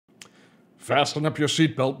Fasten up your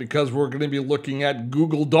seatbelt because we're going to be looking at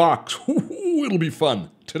Google Docs. It'll be fun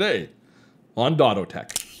today on dottotech.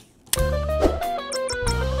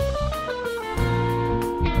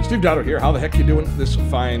 Steve Dotto here. How the heck you doing this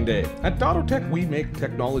fine day? At dottotech, we make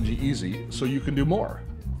technology easy so you can do more.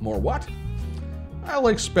 More what? I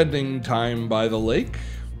like spending time by the lake.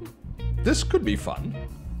 This could be fun.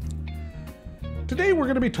 Today we're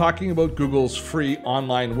going to be talking about Google's free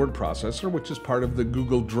online word processor, which is part of the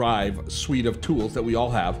Google Drive suite of tools that we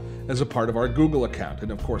all have as a part of our Google account.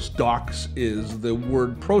 And of course, Docs is the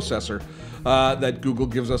word processor that Google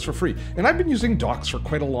gives us for free. And I've been using Docs for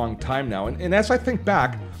quite a long time now. And as I think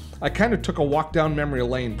back, I kind of took a walk down memory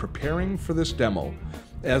lane preparing for this demo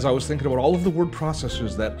as I was thinking about all of the word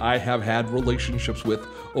processors that I have had relationships with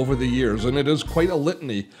over the years. And it is quite a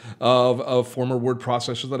litany of former word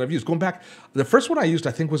processors that I've used. Going back, the first one I used,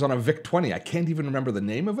 I think, was on a VIC-20. I can't even remember the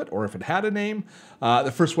name of it or if it had a name.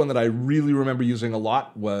 The first one that I really remember using a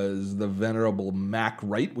lot was the venerable Mac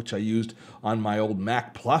Write, which I used on my old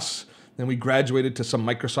Mac Plus. Then we graduated to some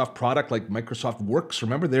Microsoft product like Microsoft Works.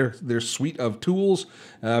 Remember their suite of tools,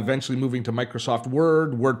 eventually moving to Microsoft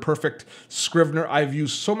Word, WordPerfect, Scrivener. I've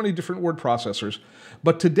used so many different word processors.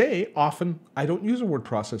 But today, often, I don't use a word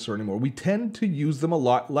processor anymore. We tend to use them a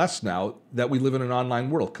lot less now that we live in an online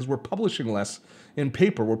world because we're publishing less in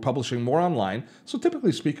paper. We're publishing more online. So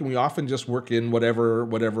typically speaking, we often just work in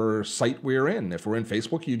whatever site we're in. If we're in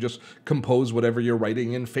Facebook, you just compose whatever you're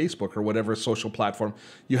writing in Facebook or whatever social platform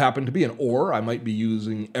you happen to be in. Or I might be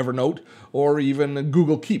using Evernote or even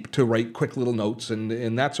Google Keep to write quick little notes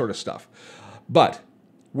and that sort of stuff. But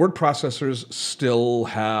word processors still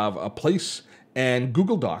have a place, and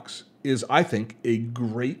Google Docs is, I think, a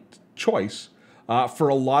great choice for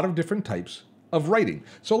a lot of different types of writing.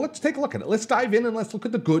 So let's take a look at it. Let's dive in and let's look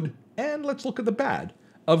at the good and let's look at the bad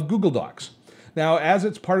of Google Docs. Now, as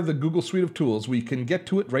it's part of the Google suite of tools, we can get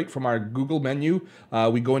to it right from our Google menu.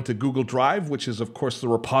 We go into Google Drive, which is, of course, the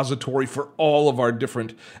repository for all of our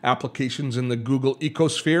different applications in the Google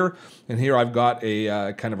ecosphere. And here I've got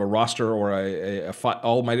a kind of a roster or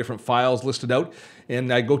all my different files listed out.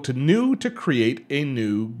 And I go to New to create a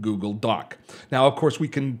new Google Doc. Now, of course, we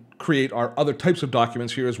can create our other types of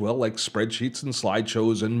documents here as well, like spreadsheets and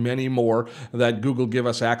slideshows and many more that Google give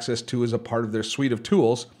us access to as a part of their suite of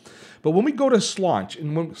tools. But when we go to launch,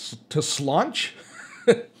 when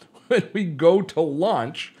we go to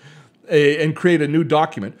launch and create a new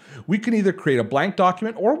document, we can either create a blank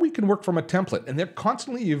document or we can work from a template. And they're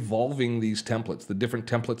constantly evolving these templates, the different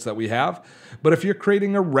templates that we have. But if you're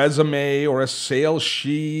creating a resume or a sales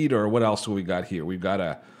sheet or what else do we got here? We've got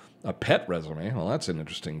a pet resume. Well, that's an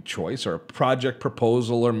interesting choice. Or a project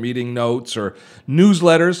proposal or meeting notes or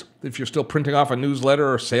newsletters. If you're still printing off a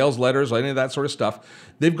newsletter or sales letters or any of that sort of stuff,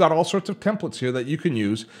 they've got all sorts of templates here that you can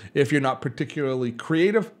use if you're not particularly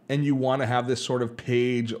creative and you want to have this sort of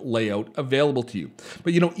page layout available to you.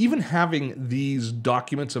 But even having these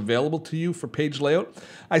documents available to you for page layout,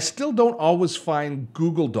 I still don't always find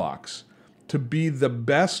Google Docs to be the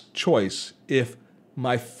best choice if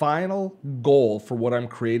my final goal for what I'm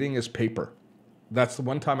creating is paper. That's the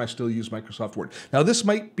one time I still use Microsoft Word. Now, this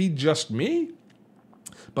might be just me,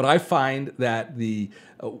 but I find that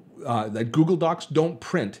that Google Docs don't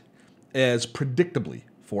print as predictably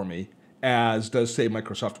for me as does, say,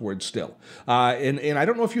 Microsoft Word still. And I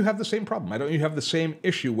don't know if you have the same problem. I don't know if you have the same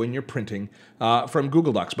issue when you're printing from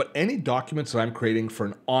Google Docs. But any documents that I'm creating for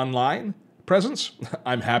an online presence,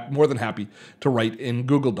 I'm more than happy to write in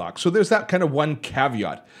Google Docs. So there's that kind of one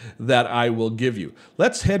caveat that I will give you.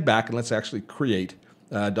 Let's head back and let's actually create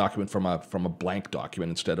a document from a blank document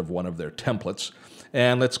instead of one of their templates.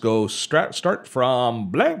 And let's go start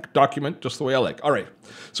from blank document, just the way I like. All right.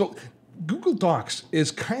 So Google Docs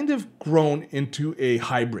is kind of grown into a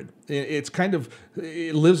hybrid. It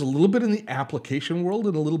lives a little bit in the application world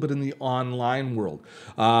and a little bit in the online world.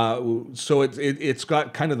 So it's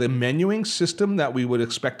got kind of the menuing system that we would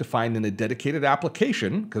expect to find in a dedicated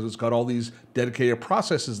application because it's got all these dedicated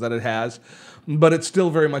processes that it has, but it's still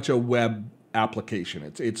very much a web application.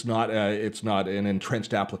 It's not an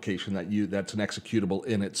entrenched application that's an executable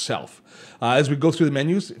in itself. As we go through the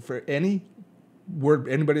menus for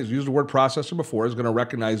anybody who's used a word processor before is going to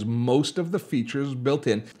recognize most of the features built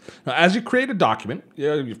in. Now, as you create a document,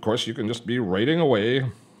 of course, you can just be writing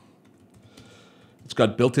away. It's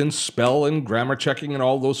got built-in spell and grammar checking and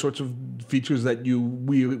all those sorts of features that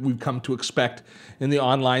we've come to expect in the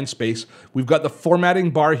online space. We've got the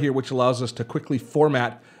formatting bar here, which allows us to quickly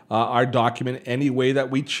format our document any way that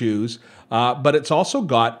we choose. But it's also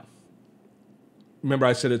got remember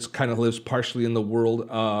I said it's kind of lives partially in the world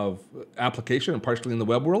of application and partially in the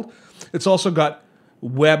web world. It's also got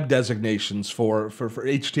web designations for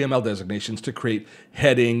HTML designations to create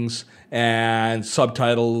headings and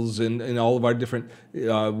subtitles and all of our different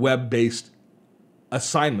web-based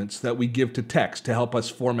assignments that we give to text to help us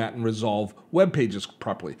format and resolve web pages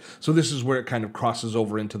properly. So this is where it kind of crosses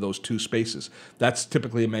over into those two spaces. That's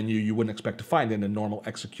typically a menu you wouldn't expect to find in a normal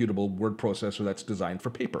executable word processor that's designed for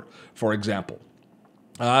paper, for example.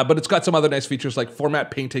 But it's got some other nice features like format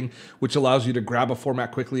painting, which allows you to grab a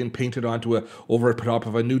format quickly and paint it onto over top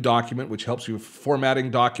of a new document, which helps you with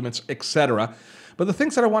formatting documents, etc. But the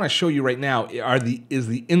things that I want to show you right now is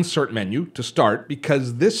the insert menu to start,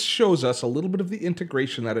 because this shows us a little bit of the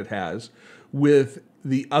integration that it has with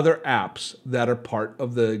the other apps that are part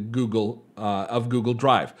of the Google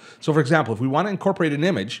Drive. So, for example, if we want to incorporate an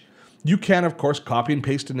image, you can, of course, copy and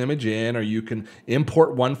paste an image in, or you can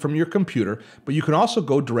import one from your computer, but you can also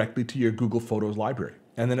go directly to your Google Photos library.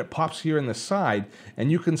 And then it pops here in the side,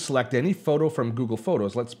 and you can select any photo from Google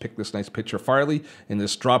Photos. Let's pick this nice picture Farley and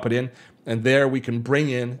just drop it in. And there we can bring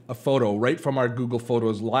in a photo right from our Google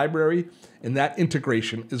Photos library. And that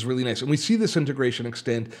integration is really nice. And we see this integration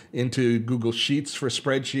extend into Google Sheets for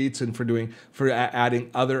spreadsheets and for adding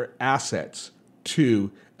other assets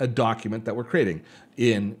to a document that we're creating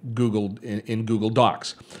in Google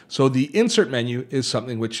Docs. So the insert menu is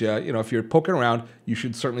something which, if you're poking around, you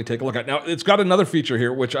should certainly take a look at. Now, it's got another feature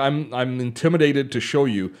here, which I'm intimidated to show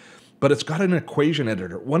you, but it's got an equation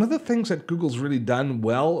editor. One of the things that Google's really done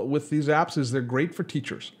well with these apps is they're great for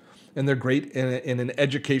teachers. And they're great in an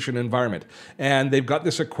education environment. And they've got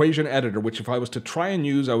this equation editor, which if I was to try and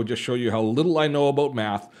use, I would just show you how little I know about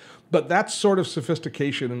math. But that sort of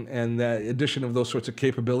sophistication and the addition of those sorts of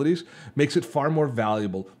capabilities makes it far more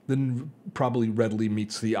valuable than probably readily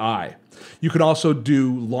meets the eye. You can also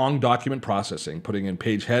do long document processing, putting in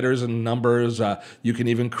page headers and numbers. You can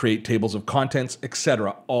even create tables of contents,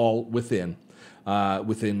 etc., all within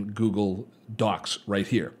Google Docs right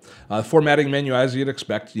here. Formatting menu, as you'd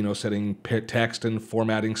expect, setting text and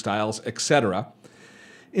formatting styles, etc.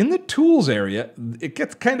 In the tools area, it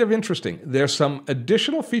gets kind of interesting. There's some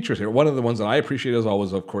additional features here. One of the ones that I appreciate is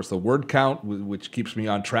always, of course, the word count, which keeps me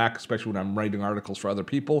on track, especially when I'm writing articles for other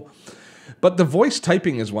people. But the voice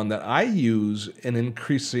typing is one that I use an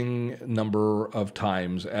increasing number of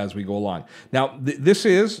times as we go along. Now, this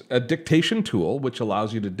is a dictation tool, which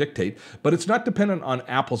allows you to dictate, but it's not dependent on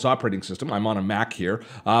Apple's operating system. I'm on a Mac here,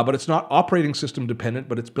 but it's not operating system dependent,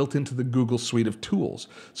 but it's built into the Google suite of tools.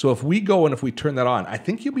 So if we go and if we turn that on, I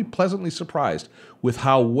think you'll be pleasantly surprised with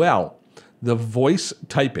how well the voice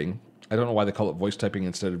typing, I don't know why they call it voice typing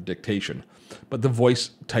instead of dictation, but the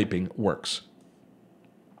voice typing works.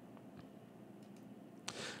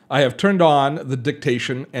 I have turned on the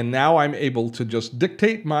dictation, and now I'm able to just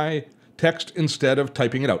dictate my text instead of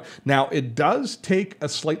typing it out. Now, it does take a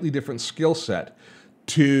slightly different skill set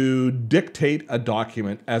to dictate a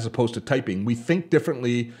document as opposed to typing. We think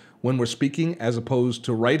differently when we're speaking as opposed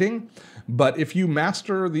to writing, but if you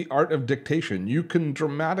master the art of dictation, you can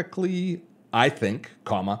dramatically, I think,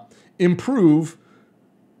 improve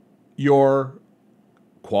your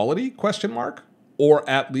quality, ? Or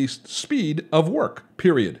at least speed of work,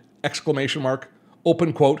 period. !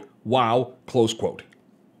 Open quote, wow, close quote.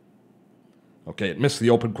 Okay, it missed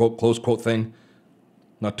the open quote, close quote thing.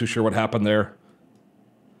 Not too sure what happened there.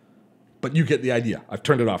 But you get the idea. I've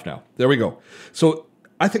turned it off now. There we go. So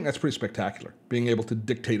I think that's pretty spectacular, being able to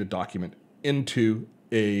dictate a document into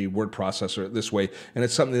a word processor this way. And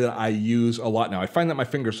it's something that I use a lot now. I find that my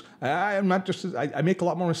fingers, I make a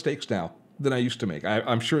lot more mistakes now than I used to make.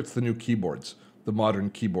 I'm sure it's the new keyboards. The modern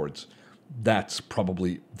keyboards. That's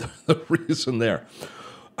probably the reason there.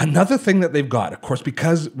 Another thing that they've got, of course,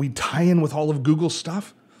 because we tie in with all of Google's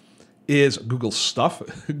stuff,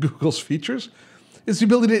 Google's features, is the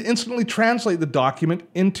ability to instantly translate the document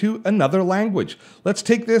into another language. Let's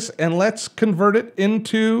take this and let's convert it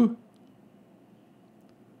into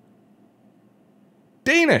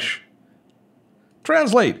Danish.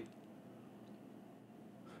 Translate.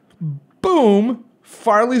 Boom.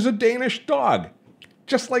 Farley's a Danish dog.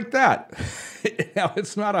 Just like that. Now,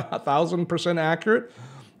 it's not 1,000% accurate,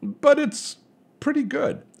 but it's pretty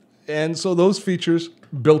good. And so those features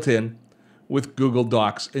built in with Google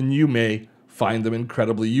Docs, and you may find them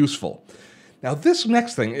incredibly useful. Now, this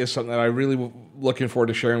next thing is something that I'm really looking forward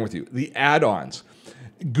to sharing with you. The add-ons.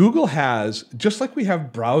 Google has, just like we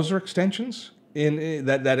have browser extensions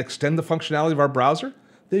that extend the functionality of our browser,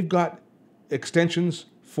 they've got extensions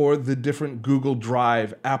for the different Google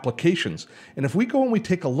Drive applications. And if we go and we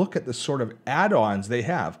take a look at the sort of add-ons they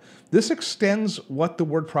have, this extends what the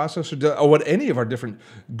word processor does, or what any of our different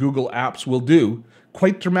Google apps will do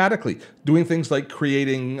quite dramatically, doing things like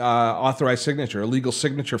creating authorized signature, illegal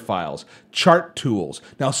signature files, chart tools.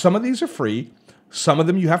 Now, some of these are free. Some of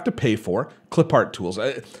them you have to pay for. Clip art tools,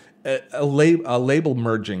 a label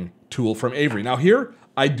merging tool from Avery. Now here,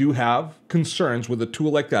 I do have concerns with a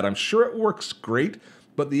tool like that. I'm sure it works great,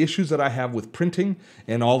 but the issues that I have with printing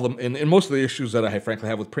and all them, and most of the issues that I frankly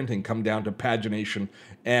have with printing come down to pagination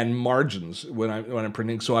and margins when I'm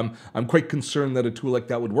printing. So I'm quite concerned that a tool like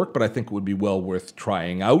that would work, but I think it would be well worth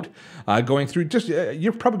trying out. Going through,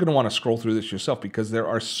 you're probably going to want to scroll through this yourself because there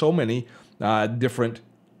are so many different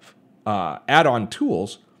add-on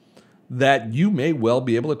tools that you may well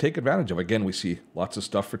be able to take advantage of. Again, we see lots of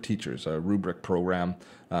stuff for teachers, a rubric program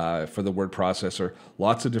for the word processor,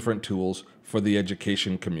 lots of different tools for the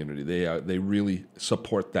education community. They really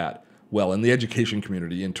support that well, and the education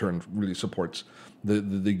community in turn really supports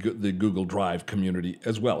the Google Drive community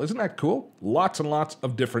as well. Isn't that cool? Lots and lots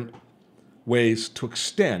of different ways to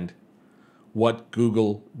extend what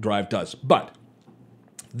Google Drive does. But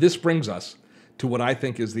this brings us to what I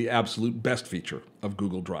think is the absolute best feature of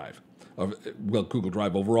Google Drive. Google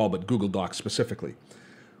Drive overall, but Google Docs specifically.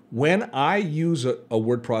 When I use a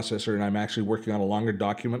word processor and I'm actually working on a longer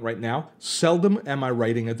document right now, seldom am I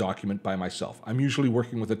writing a document by myself. I'm usually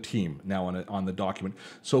working with a team now on the document.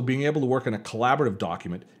 So being able to work on a collaborative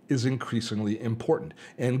document is increasingly important.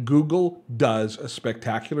 And Google does a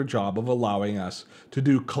spectacular job of allowing us to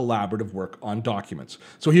do collaborative work on documents.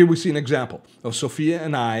 So here we see an example of Sophia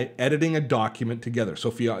and I editing a document together.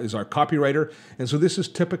 Sophia is our copywriter, and so this is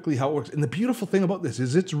typically how it works. And the beautiful thing about this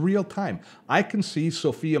is it's real time. I can see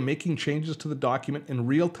Sophia making changes to the document in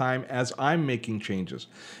real time as I'm making changes.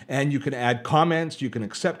 And you can add comments, you can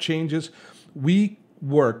accept changes. We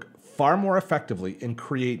work far more effectively and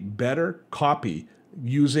create better copy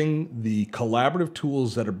using the collaborative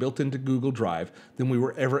tools that are built into Google Drive than we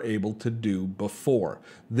were ever able to do before.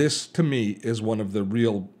 This, to me, is one of the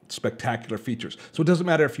real spectacular features. So it doesn't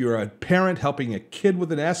matter if you're a parent helping a kid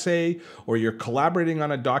with an essay or you're collaborating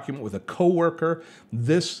on a document with a coworker,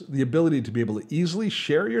 the ability to be able to easily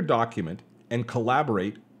share your document and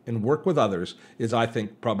collaborate and work with others is, I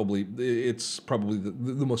think, it's probably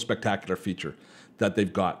the most spectacular feature that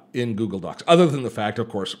they've got in Google Docs, other than the fact, of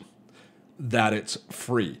course, that it's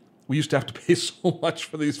free. We used to have to pay so much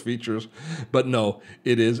for these features, but no,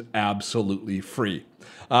 it is absolutely free.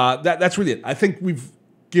 That's really it. I think we've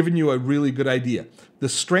given you a really good idea. The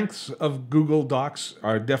strengths of Google Docs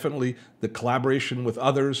are definitely the collaboration with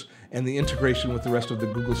others and the integration with the rest of the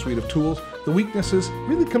Google suite of tools. The weaknesses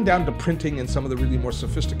really come down to printing and some of the really more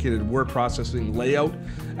sophisticated word processing layout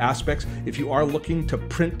aspects. If you are looking to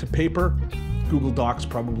print to paper, Google Docs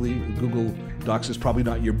is probably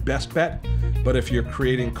not your best bet, but if you're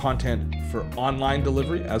creating content for online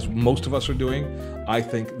delivery, as most of us are doing, I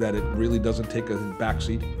think that it really doesn't take a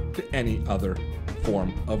backseat to any other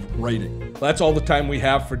form of writing. That's all the time we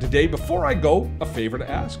have for today. Before I go, a favor to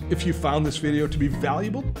ask. If you found this video to be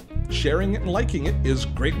valuable, sharing it and liking it is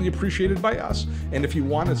greatly appreciated by us. And if you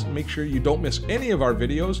want to make sure you don't miss any of our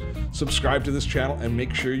videos, subscribe to this channel and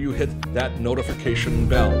make sure you hit that notification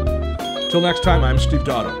bell. Till next time, I'm Steve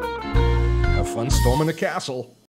DOTTO. Have fun storming the castle.